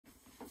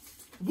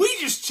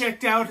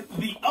checked out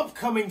the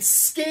upcoming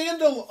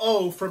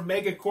ScandalOh from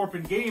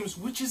Megacorp Games,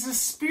 which is a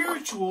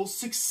spiritual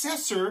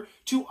successor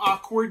to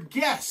Awkward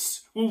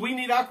Guess. Will we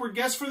need Awkward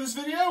Guess for this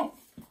video?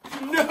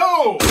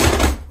 No!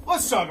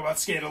 Let's talk about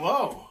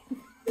ScandalOh.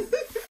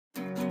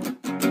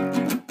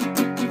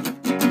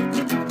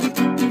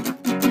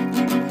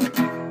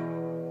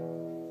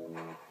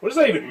 What does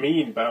that even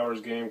mean,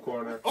 Bowers Game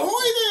Corner? Ahoy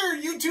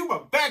there, YouTube!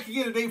 I'm back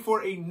again today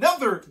for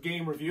another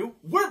game review.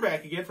 We're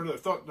back again for another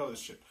thought. No, this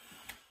shit.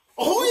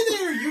 Ahoy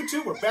there,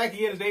 YouTube! We're back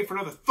again today for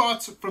another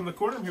Thoughts from the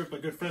Corner. I'm here with my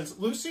good friends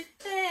Lucy.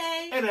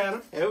 Hey! And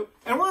Adam. Hello.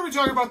 And we're going to be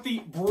talking about the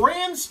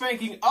brand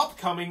spanking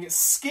upcoming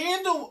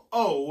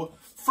ScandalOh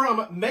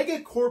from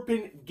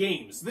Megacorp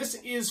Games. This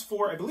is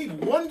for, I believe,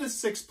 1 to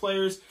 6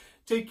 players.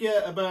 Take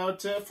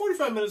about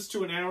 45 minutes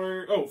to an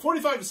hour.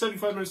 45 to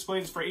 75 minutes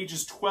playing for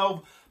ages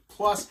 12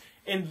 plus.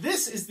 And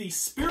this is the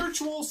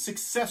spiritual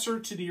successor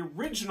to the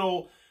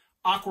original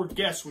Awkward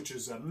Guess, which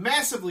is a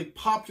massively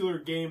popular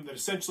game that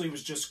essentially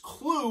was just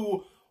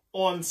Clue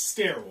on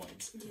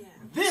steroids. Yeah.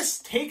 This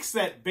takes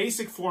that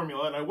basic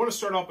formula, and I want to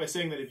start off by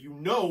saying that if you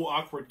know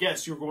Awkward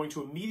Guess, you're going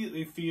to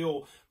immediately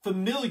feel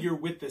familiar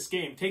with this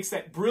game. Takes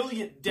that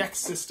Brilliant Deck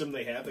System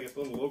they have, they got the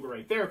little logo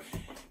right there,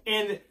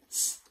 and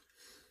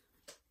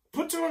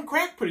puts it on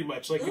crack pretty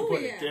much, like you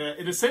put it.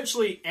 It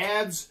essentially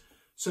adds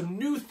some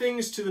new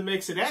things to the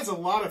mix. It adds a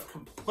lot of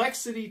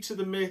complexity to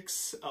the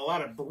mix, a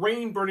lot of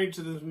brain burning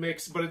to the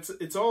mix, but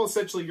it's all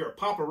essentially you're a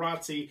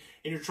paparazzi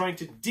and you're trying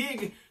to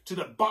dig to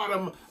the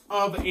bottom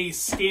of a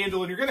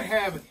scandal. And you're going to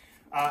have,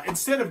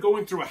 instead of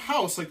going through a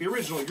house like the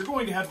original, you're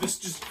going to have this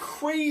just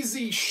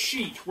crazy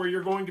sheet where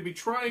you're going to be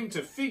trying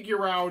to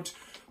figure out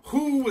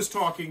who was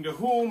talking to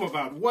whom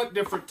about what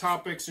different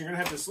topics. And you're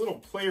going to have this little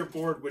player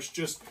board, which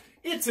just,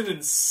 it's an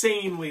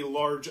insanely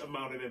large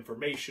amount of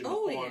information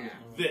on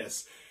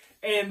this.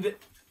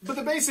 But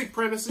the basic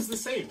premise is the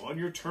same. On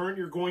your turn,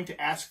 you're going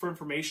to ask for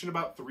information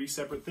about 3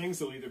 separate things.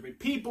 They'll either be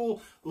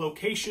people,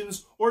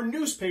 locations, or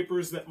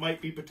newspapers that might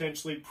be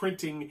potentially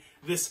printing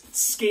this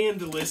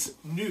scandalous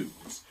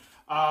news.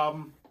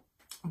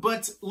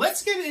 But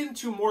let's get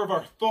into more of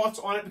our thoughts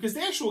on it, because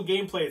the actual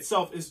gameplay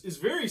itself is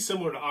very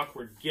similar to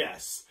Awkward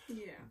Guess.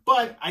 Yeah.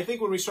 But I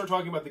think when we start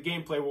talking about the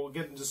gameplay, we'll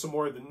get into some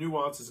more of the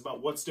nuances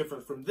about what's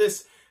different from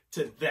this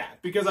to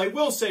that. Because I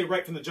will say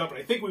right from the jump, and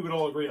I think we would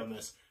all agree on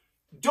this,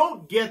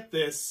 don't get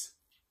this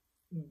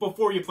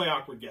before you play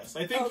Awkward Guess.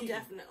 I think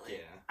definitely.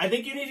 I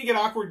think you need to get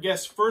Awkward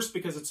Guess first,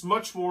 because it's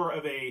much more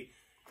of a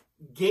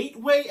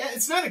gateway.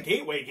 It's not a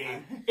gateway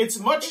game. It's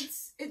much.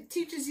 It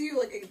teaches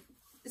you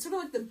it's sort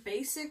of like the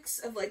basics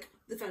of like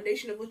the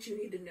foundation of what you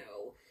need to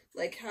know,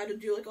 like how to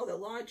do like all the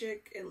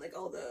logic and like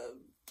all the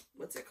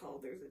what's it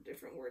called? There's a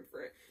different word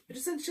for it. But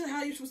essentially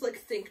how you're supposed to like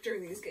think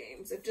during these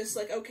games. If just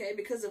like, okay,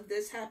 because of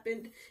this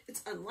happened,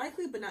 it's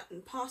unlikely but not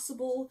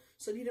impossible.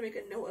 So you need to make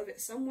a note of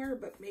it somewhere,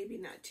 but maybe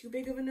not too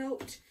big of a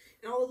note.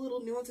 And all the little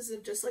nuances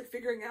of just like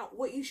figuring out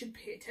what you should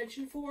pay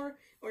attention for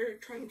or you're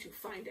trying to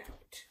find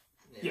out.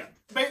 Yeah.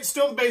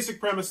 Still the basic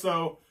premise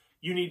though,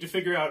 you need to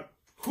figure out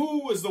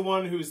who was the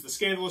one who's the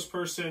scandalous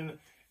person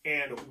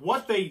and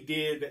what they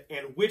did,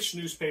 and which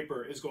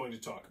newspaper is going to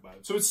talk about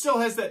it. So it still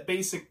has that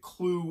basic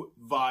Clue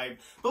vibe.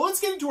 But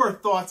let's get into our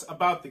thoughts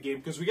about the game,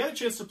 because we got a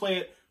chance to play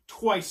it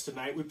twice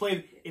tonight. We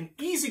played an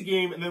easy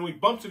game, and then we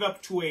bumped it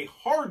up to a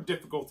hard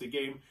difficulty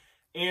game.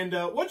 And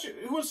who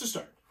wants to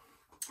start?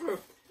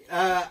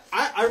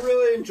 I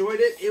really enjoyed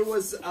it. It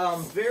was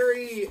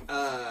very...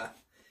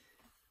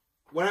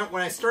 When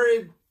I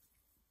started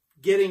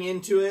getting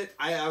into it,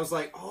 I was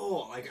like,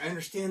 oh, like I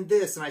understand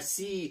this, and I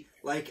see,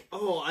 like,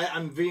 oh,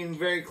 I'm being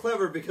very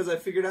clever because I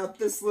figured out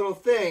this little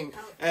thing,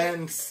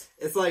 and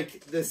it's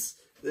like this.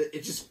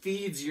 It just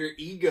feeds your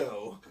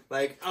ego,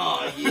 like,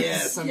 oh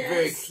yes, I'm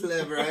very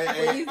clever.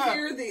 When you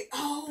hear the,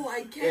 oh,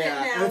 I get it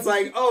now. And it's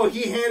like, oh,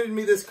 he handed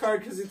me this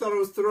card because he thought it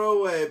was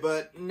throwaway,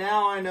 but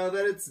now I know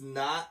that it's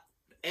not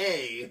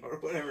A or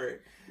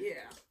whatever. Yeah,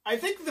 I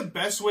think the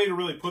best way to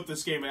really put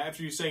this game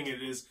after you saying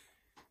it is,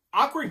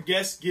 Awkward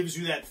Guess gives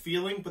you that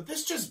feeling, but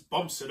this just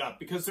bumps it up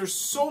because there's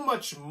so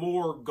much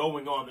more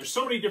going on. There's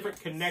so many different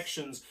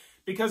connections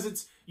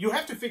because you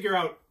have to figure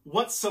out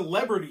what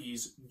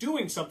celebrities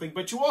doing something,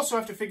 but you also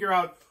have to figure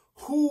out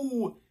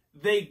who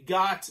they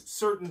got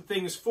certain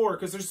things for,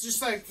 because there's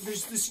just like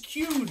there's this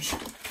huge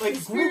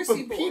group of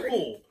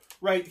people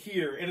right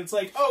here, and it's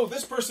like, oh,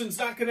 this person's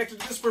not connected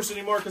to this person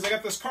anymore because I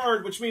got this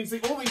card, which means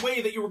the only way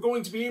that you were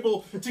going to be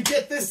able to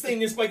get this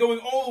thing is by going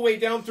all the way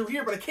down through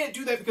here, but I can't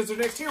do that because they're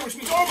next here, which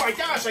means, oh my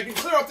gosh, I can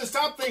clear off this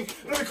top thing,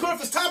 and if I clear off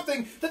this top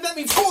thing, then that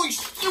means, holy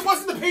shit, it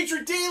wasn't the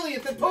Patriot Daily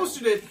that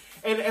posted it,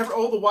 and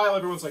all the while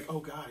everyone's like, oh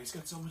god, he's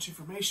got so much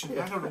information,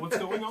 I don't know what's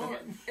going on.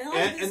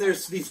 And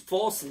there's these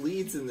false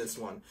leads in this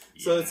one,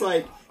 so it's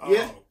like,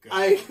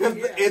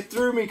 it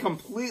threw me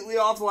completely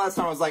off the last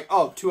time. I was like,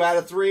 oh, 2 out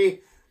of 3,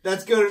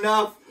 that's good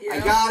enough. Yeah. I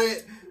got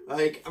it.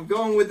 Like, I'm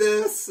going with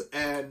this,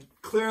 and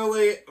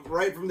clearly,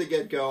 right from the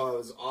get-go, I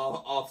was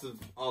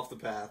off the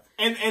path.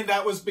 And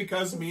that was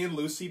because me and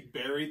Lucy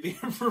buried the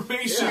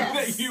information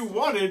Yes. that you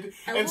wanted.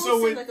 I and will so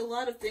say, when, like, a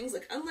lot of things,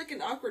 like, unlike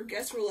an awkward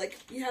guess where, like,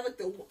 you have, like,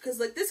 because,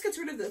 like, this gets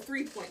rid of the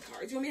 3-point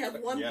cards. You only have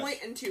 1 Yes. point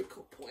and 2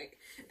 point.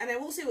 And I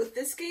will say with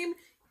this game,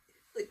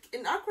 like,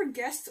 an awkward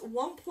guess,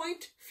 1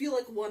 point feel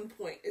like 1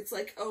 point. It's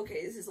like,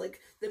 okay, this is, like,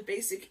 the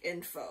basic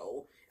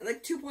info. And,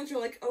 like, 2 points are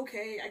like,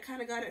 okay, I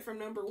kind of got it from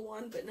number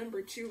 1, but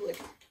number 2, like,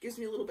 gives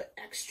me a little bit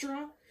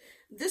extra.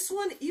 This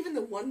one, even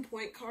the 1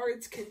 point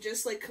cards can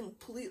just, like,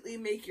 completely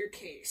make your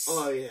case.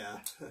 Oh, yeah.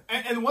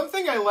 and one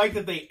thing I like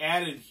that they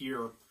added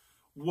here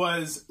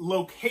was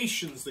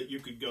locations that you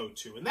could go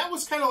to. And that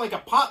was kind of like a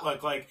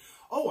potluck, like,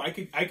 oh, I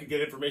could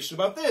get information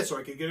about this, or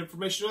I could get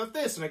information about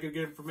this, and I could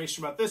get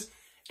information about this.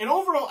 And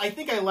overall, I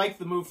think I like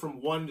the move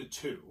from 1 to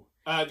 2.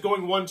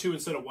 Going 1-2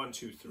 instead of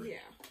 1-2-3. Yeah.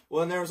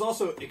 Well, and there was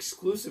also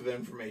exclusive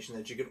information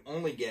that you could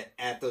only get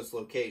at those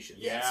locations.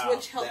 Yes, Yeah,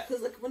 which helped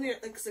because, like, when you're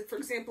like, for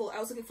example, I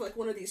was looking for like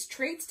one of these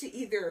traits to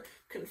either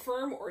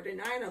confirm or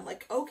deny, and I'm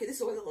like, okay, this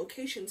is why the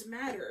locations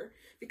matter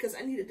because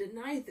I need to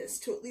deny this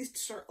to at least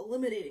start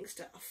eliminating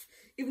stuff.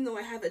 Even though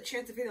I have a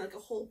chance of getting like a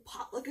whole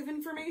potluck of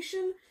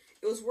information,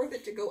 it was worth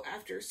it to go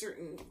after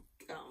certain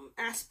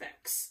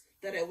aspects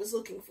that I was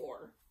looking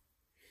for.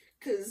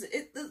 Because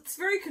it's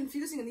very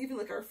confusing, and even,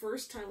 like, our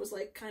first time was,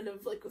 like, kind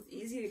of, like, with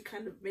easy, it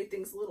kind of made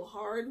things a little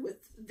hard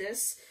with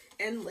this,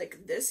 and,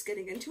 like, this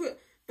getting into it.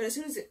 But as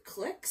soon as it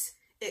clicks,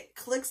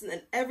 and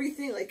then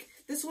everything, like,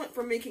 this went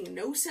from making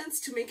no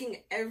sense to making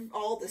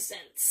all the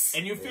sense.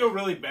 And you feel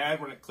really bad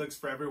when it clicks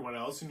for everyone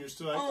else, and you're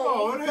still like,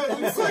 Oh, it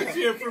hasn't clicked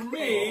here for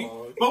me.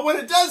 Oh. But when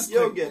it does click,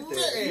 You'll get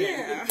there. man,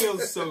 Yeah. it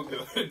feels so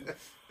good.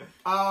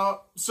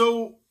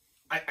 So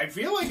I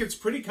feel like it's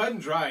pretty cut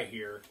and dry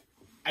here.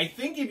 I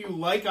think if you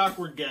like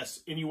awkward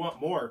guess and you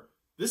want more,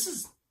 this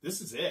is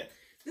it.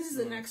 This is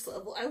the next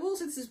level. I will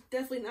say this is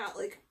definitely not,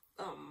 like,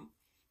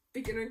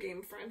 beginner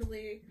game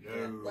friendly.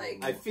 No.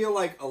 Like, I feel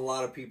like a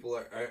lot of people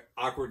are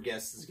awkward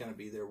guess is going to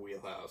be their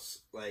wheelhouse.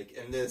 Like,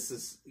 and this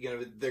is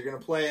they're going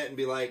to play it and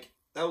be like,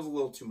 that was a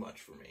little too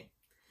much for me.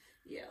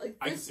 yeah, like,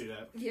 I can see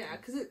that. yeah,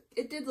 because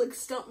it did, like,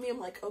 stump me. I'm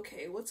like,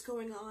 okay, what's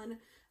going on?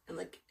 And,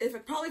 like, if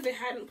I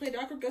hadn't played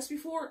awkward guess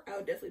before, I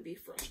would definitely be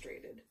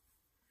frustrated.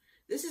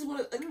 This is one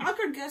of, like,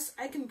 awkward guess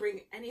I can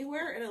bring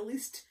anywhere, and at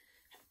least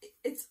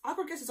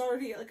awkward guess is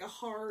already, like, a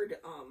hard,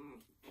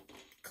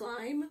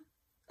 climb,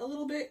 a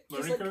little bit.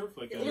 Learning curve?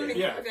 Like, Learning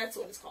curve, that's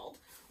what it's called.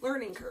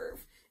 Learning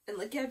curve. And,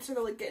 like, you have to sort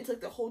of, like, get into,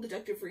 like, the whole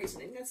deductive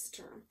reasoning, that's the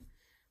term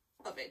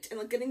of it. And,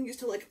 like, getting used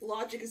to, like,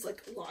 logic is,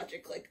 like,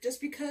 logic. Like, just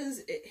because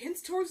it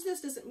hints towards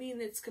this doesn't mean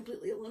it's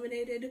completely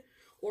eliminated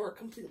or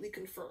completely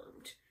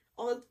confirmed.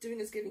 All it's doing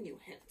is giving you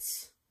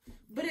hints.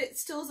 But it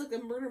still is, like,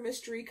 a murder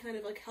mystery kind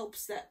of, like,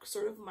 helps that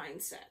sort of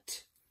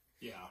mindset.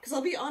 Yeah. Because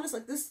I'll be honest,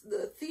 like, the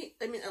theme,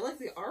 I mean, I like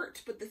the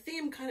art, but the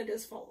theme kind of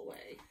does fall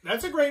away.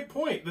 That's a great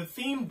point. The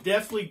theme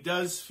definitely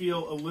does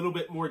feel a little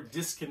bit more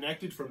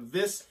disconnected from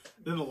this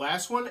than the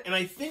last one. And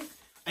I think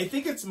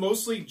it's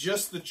mostly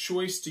just the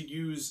choice to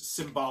use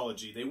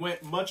symbology. They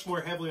went much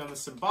more heavily on the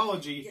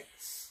symbology.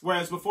 Yes.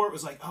 Whereas before it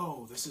was like,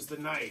 oh, this is the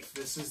knife,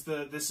 this is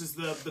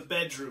the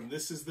bedroom,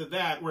 this is the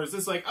that. Whereas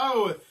this like,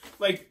 oh,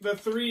 like the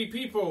 3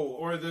 people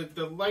or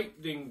the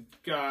lightning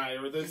guy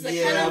or the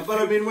Yeah,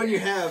 but I mean, when you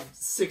have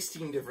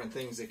 16 different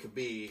things it could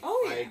be,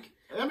 Oh, yeah. like,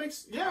 that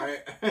makes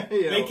they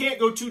They can't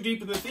go too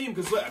deep in the theme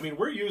because I mean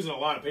we're using a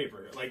lot of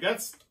paper. Like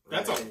that's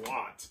Right. a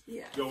lot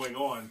Yeah. going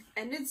on.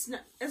 And it's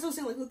not, as I was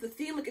saying, like, with the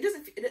theme, like,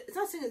 it's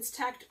not saying it's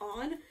tacked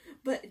on,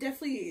 but it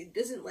definitely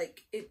doesn't,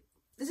 like,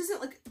 this isn't,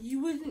 like,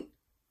 you wouldn't,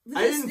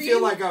 I didn't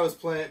feel like I was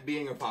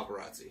being a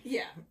paparazzi.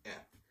 Yeah. Yeah.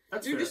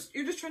 That's You're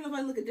fair. just trying to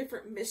find, like, a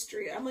different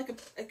mystery. I'm like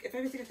if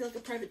anything, I feel like a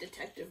private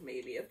detective,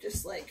 maybe, of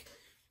just, like,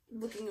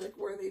 looking, like,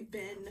 where they've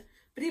been.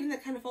 But even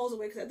that kind of falls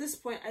away, because at this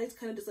point, I just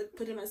kind of just, like,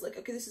 put him as, like,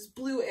 okay, this is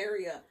blue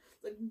area,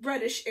 like,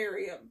 reddish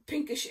area,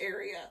 pinkish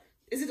area.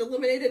 Is it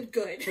eliminated?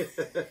 Good.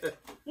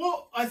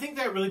 Well, I think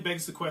that really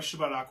begs the question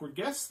about awkward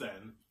guests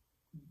then.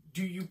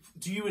 Do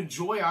you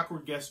enjoy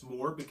awkward guests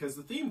more because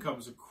the theme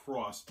comes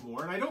across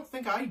more? And I don't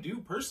think I do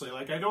personally.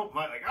 Like I don't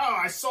mind like, oh,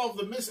 I solved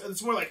the mystery.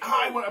 It's more like,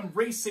 oh, I'm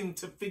racing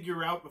to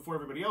figure out before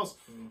everybody else.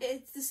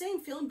 It's the same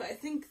feeling, but I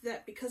think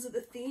that because of the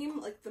theme,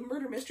 like the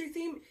murder mystery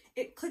theme,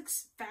 it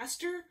clicks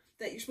faster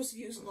that you're supposed to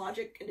use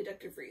logic and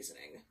deductive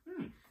reasoning.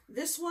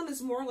 This one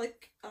is more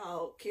like,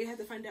 okay, you have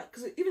to find out,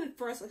 because even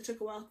for us, like, it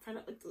took a while to find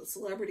out, like, the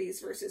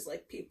celebrities versus,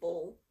 like,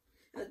 people,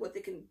 and, like, what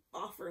they can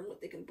offer and what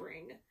they can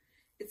bring.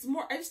 It's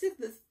more, I just think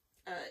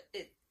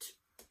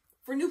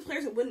for new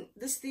players,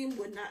 this theme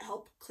would not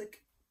help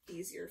click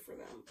easier for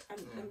them.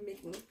 I'm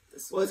making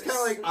this. Well, it's kind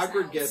of like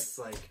awkward sounds. guests,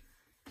 like,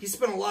 he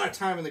spent a lot of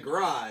time in the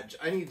garage.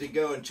 I need to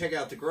go and check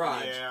out the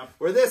garage. Yeah.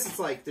 Where this, it's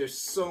like, there's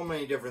so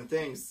many different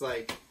things. It's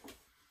like,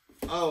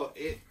 oh,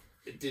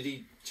 did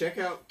he check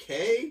out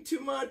K too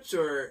much?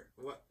 Or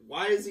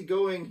why is he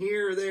going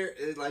here or there?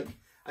 Like,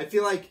 I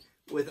feel like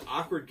with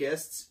awkward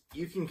guests,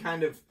 you can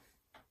kind of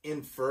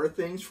infer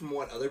things from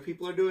what other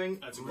people are doing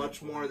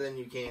much point. more than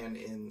you can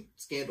in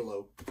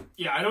ScandalOh.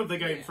 Yeah, I don't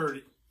think I inferred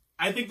it.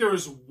 I think there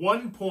was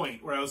one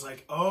point where I was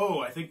like, oh,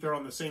 I think they're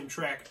on the same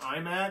track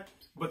I'm at,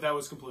 but that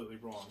was completely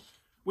wrong.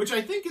 Which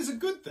I think is a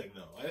good thing,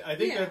 though. I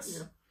think that's...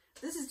 Yeah.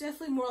 This is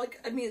definitely more like,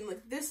 I mean,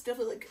 like, this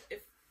definitely, like,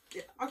 if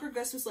Awkward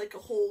Guess was, like, a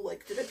whole,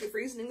 like, deductive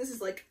reasoning, this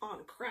is, like,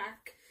 on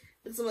crack.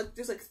 And so, like,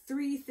 there's, like,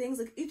 3 things,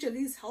 like, each of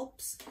these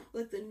helps,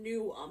 like, the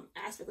new,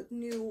 aspect, like,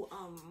 new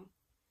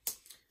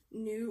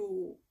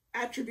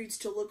attributes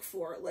to look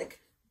for,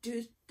 like,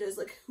 does,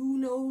 like,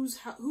 who's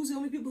the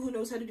only people who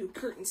knows how to do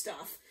curtain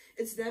stuff?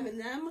 It's them and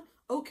them?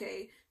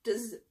 Okay.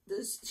 Does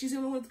she's the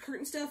only one with the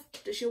curtain stuff?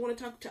 Does she want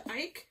to talk to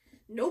Ike?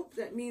 Nope,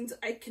 that means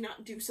I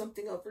cannot do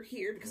something over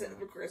here because that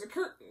requires a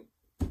curtain.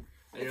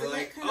 And you're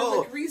like,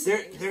 oh,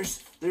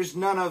 there's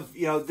none of,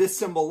 this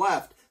symbol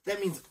left. That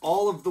means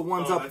all of the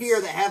ones up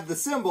here that have the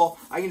symbol,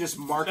 I can just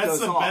mark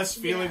those off. That's the best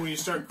feeling when you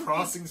start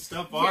crossing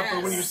stuff off,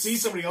 or when you see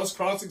somebody else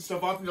crossing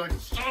stuff off, and you're like,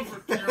 stop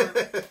it, Karen.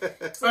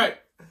 All right,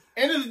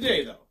 end of the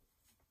day, though.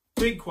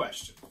 Big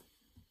question.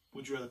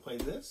 Would you rather play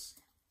this?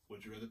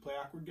 Would you rather play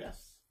Awkward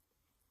Guess?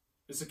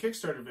 It's a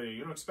Kickstarter video.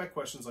 You don't expect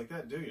questions like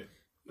that, do you?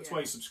 That's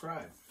why you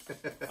subscribe.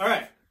 All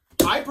right.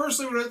 I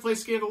personally would rather play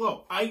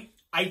ScandalOh. I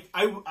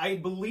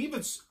believe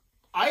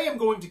I am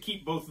going to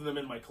keep both of them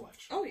in my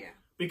collection. Oh, yeah.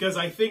 Because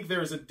I think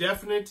there's a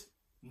definite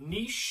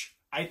niche.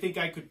 I think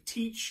I could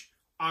teach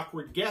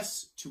Awkward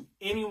Guess to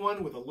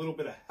anyone with a little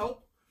bit of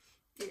help.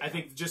 Yeah. I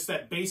think just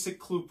that basic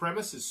clue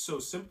premise is so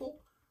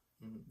simple.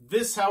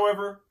 This,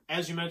 however,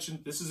 as you mentioned,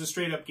 this is a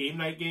straight-up game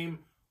night game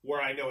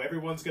where I know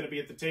everyone's going to be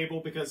at the table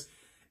because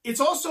it's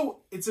one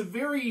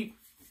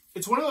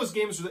of those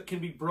games that can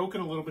be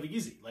broken a little bit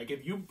easy. Like,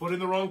 if you put in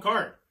the wrong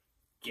card,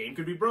 game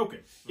could be broken.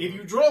 If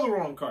you draw the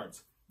wrong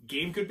cards,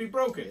 game could be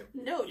broken.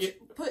 No,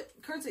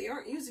 put cards that you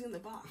aren't using in the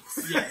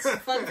box. Yes.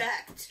 Fun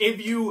fact.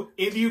 If you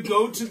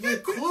go to the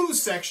clue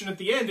section at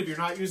the end, if you're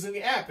not using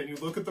the app, and you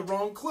look at the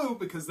wrong clue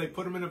because they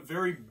put them in a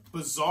very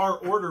bizarre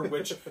order,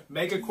 which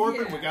Mega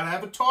Corporate, we got to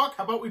have a talk.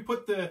 How about we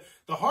put the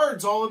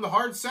hards all in the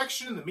hard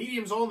section and the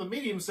mediums all in the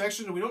medium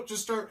section, and we don't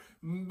just start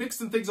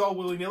mixing things all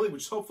willy-nilly,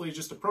 which hopefully is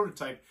just a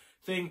prototype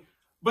thing.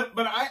 But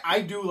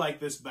I do like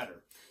this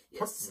better.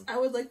 Yes, I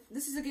would like.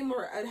 This is a game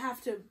where I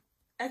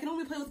can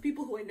only play with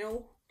people who I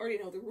know already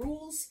know the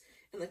rules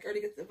and like already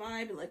get the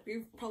vibe, and like we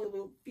probably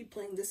will be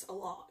playing this a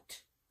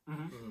lot.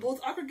 Both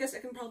Awkward Guess I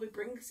can probably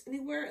bring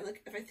anywhere, and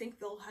like if I think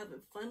they'll have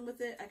fun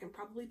with it, I can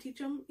probably teach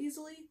them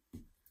easily.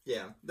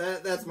 Yeah,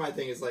 that's my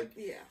thing. Is like,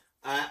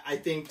 I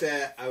think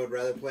that I would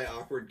rather play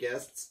Awkward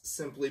Guests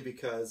simply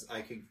because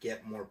I could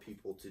get more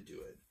people to do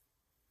it.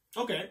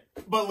 Okay,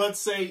 but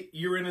let's say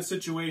you're in a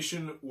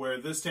situation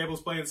where this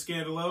table's playing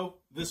ScandalOh,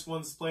 this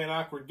one's playing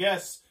Awkward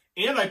Guess,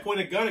 and I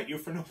point a gun at you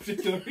for no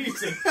particular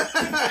reason. And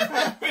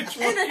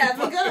I have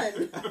a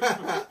gun.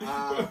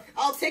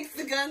 I'll take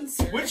the gun,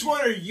 sir. Which one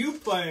are you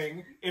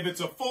playing? If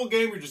it's a full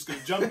game, you're just going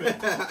to jump in.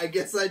 I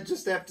guess I'd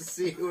just have to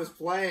see who is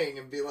playing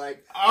and be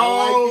like,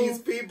 I like these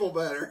people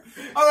better.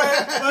 All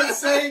right, let's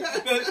say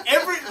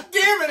that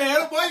damn it,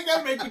 Adam, why you got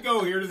to make me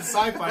go here to the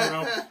sci-fi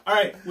realm? All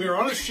right, we're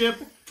on a ship.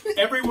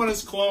 Everyone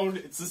is cloned.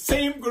 It's the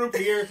same group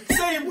here,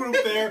 same group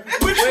there.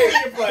 Which one are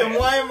you playing? Then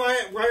why am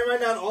I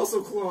not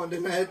also cloned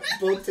and at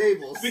both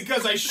tables?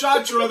 Because I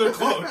shot your other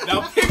clone.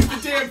 Now pick the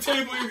damn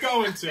table you're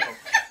going to.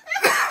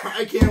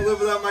 I can't live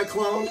without my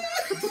clone.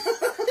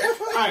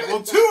 Alright,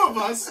 well, 2 of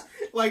us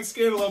like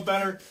ScandalOh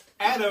better.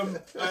 Adam,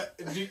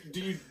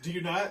 do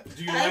you not?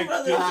 Do you I'd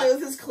rather play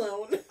with his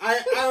clone.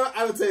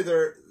 I would say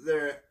they're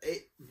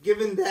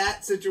given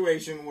that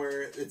situation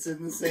where it's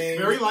in the same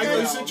very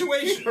likely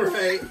situation,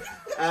 right?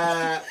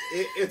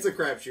 It's a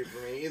crapshoot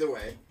for me either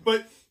way.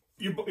 But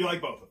you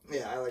like both of them.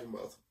 Yeah, I like them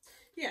both.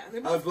 Yeah,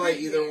 they're both. I would play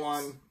either games.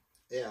 one.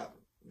 Yeah,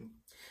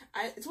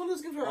 it's one of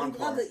those games where I'm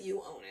glad that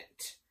you own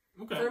it.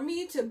 Okay. For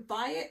me to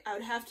buy it, I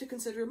would have to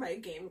consider my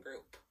game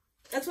group.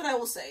 That's what I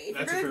will say.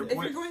 If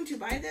you're going to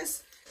buy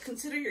this,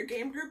 consider your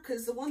game group,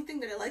 because the one thing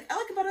that I like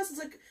about us is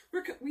like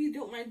we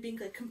don't mind being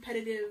like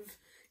competitive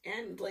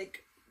and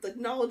like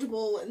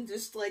knowledgeable and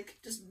just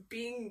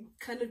being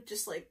kind of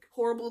just like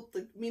horrible,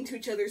 like mean to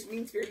each other's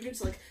mean spirited.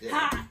 Just like,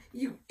 ha,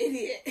 you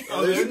idiot.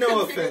 Oh, there's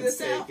no offense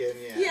taken.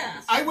 Yeah.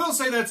 I will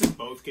say that's in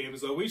both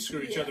games though. We screw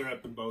each other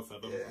up in both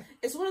of them. Yeah.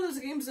 It's one of those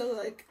games though,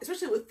 like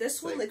especially with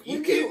this one, like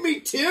you gave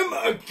me Tim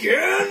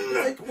again.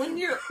 Like when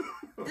you're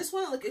this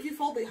one, like if you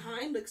fall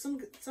behind, like some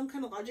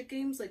kind of logic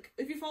games, like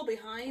if you fall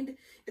behind,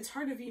 it's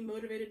hard to be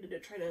motivated to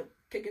try to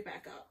pick it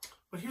back up.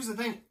 But here's the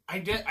thing,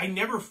 I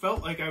never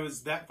felt like I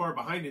was that far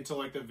behind until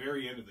like the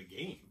very end of the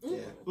game. Yeah.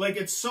 Like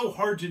it's so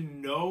hard to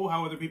know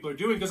how other people are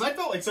doing, because I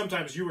felt like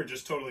sometimes you were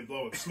just totally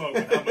blowing smoke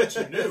with how much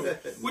you knew,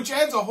 which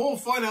adds a whole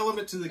fun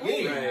element to the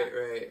game.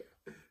 Right.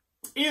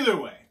 Either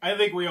way, I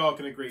think we all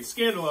can agree.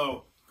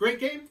 ScandalOh, great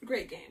game?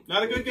 Great game.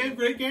 Not a good game?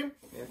 Great game?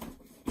 Yeah.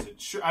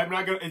 I'm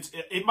not gonna.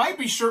 It might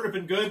be shirt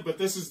ripping good, but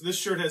this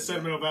shirt has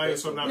sentimental value,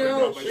 so I'm not gonna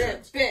drop my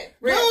shirt.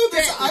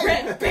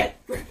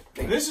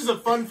 This is a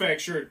fun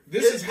fact shirt.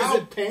 This is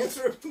how pants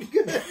ripping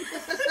good.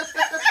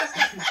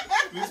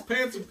 These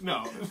pants are...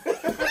 No.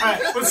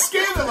 Alright, but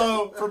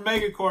ScandalOh for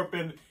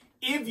Megacorpin,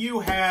 if you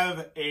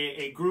have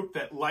a group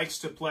that likes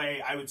to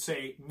play, I would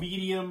say,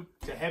 medium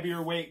to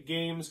heavier weight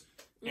games,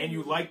 and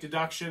you like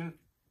deduction,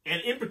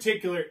 and in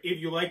particular, if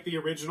you like the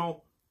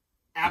original,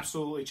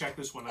 absolutely check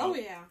this one out. Oh,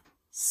 yeah.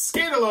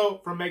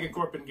 ScandalOh from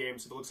Megacorpin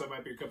Games. If it looks like it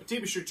might be your cup of tea,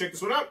 be sure to check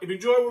this one out. If you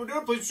enjoy what we're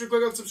doing, please be sure to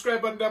click on the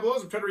subscribe button down below.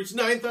 As I'm trying to reach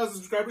 9,000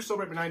 subscribers,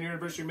 celebrate my 9-year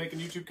anniversary of making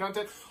YouTube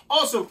content.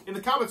 Also, in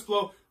the comments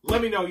below,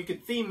 let me know. You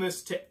could theme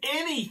this to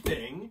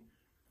anything.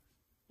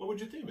 What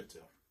would you theme it to?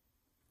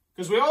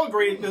 Because we all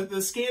agree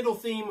the Scandal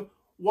theme,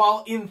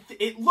 while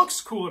it looks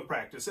cool in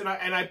practice, and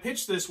I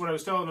pitched this when I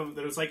was telling them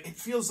that it was like, it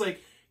feels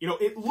like, you know,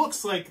 it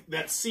looks like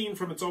that scene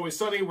from It's Always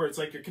Sunny where it's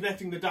like you're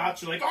connecting the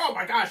dots. You're like, oh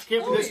my gosh,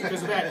 can't do this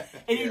because of that.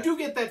 And you do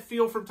get that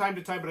feel from time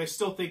to time, but I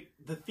still think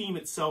the theme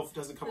itself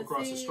doesn't come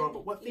across as strong.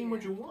 But what theme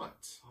would you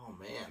want? Oh,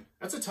 man.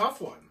 That's a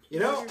tough one. You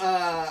know,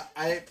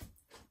 I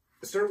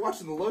started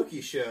watching the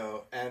Loki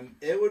show, and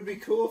it would be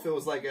cool if it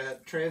was like a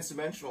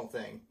trans-dimensional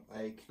thing.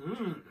 Like,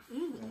 you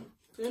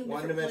know,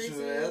 one dimension to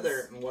the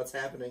other, and what's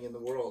happening in the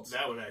world.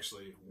 That would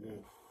actually,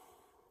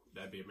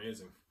 that'd be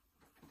amazing.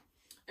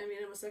 I mean,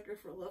 I'm a sucker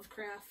for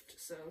Lovecraft,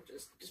 so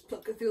just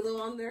put Cthulhu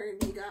on there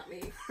and you got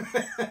me.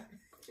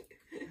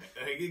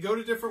 You go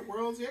to different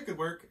worlds, yeah, it could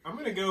work. I'm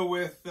gonna go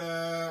with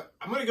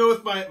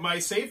my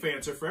safe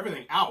answer for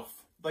everything, Alf.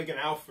 Like an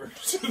Alf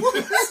version.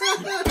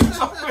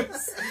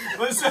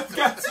 Let's have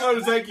got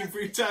so thank you for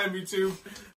your time, YouTube.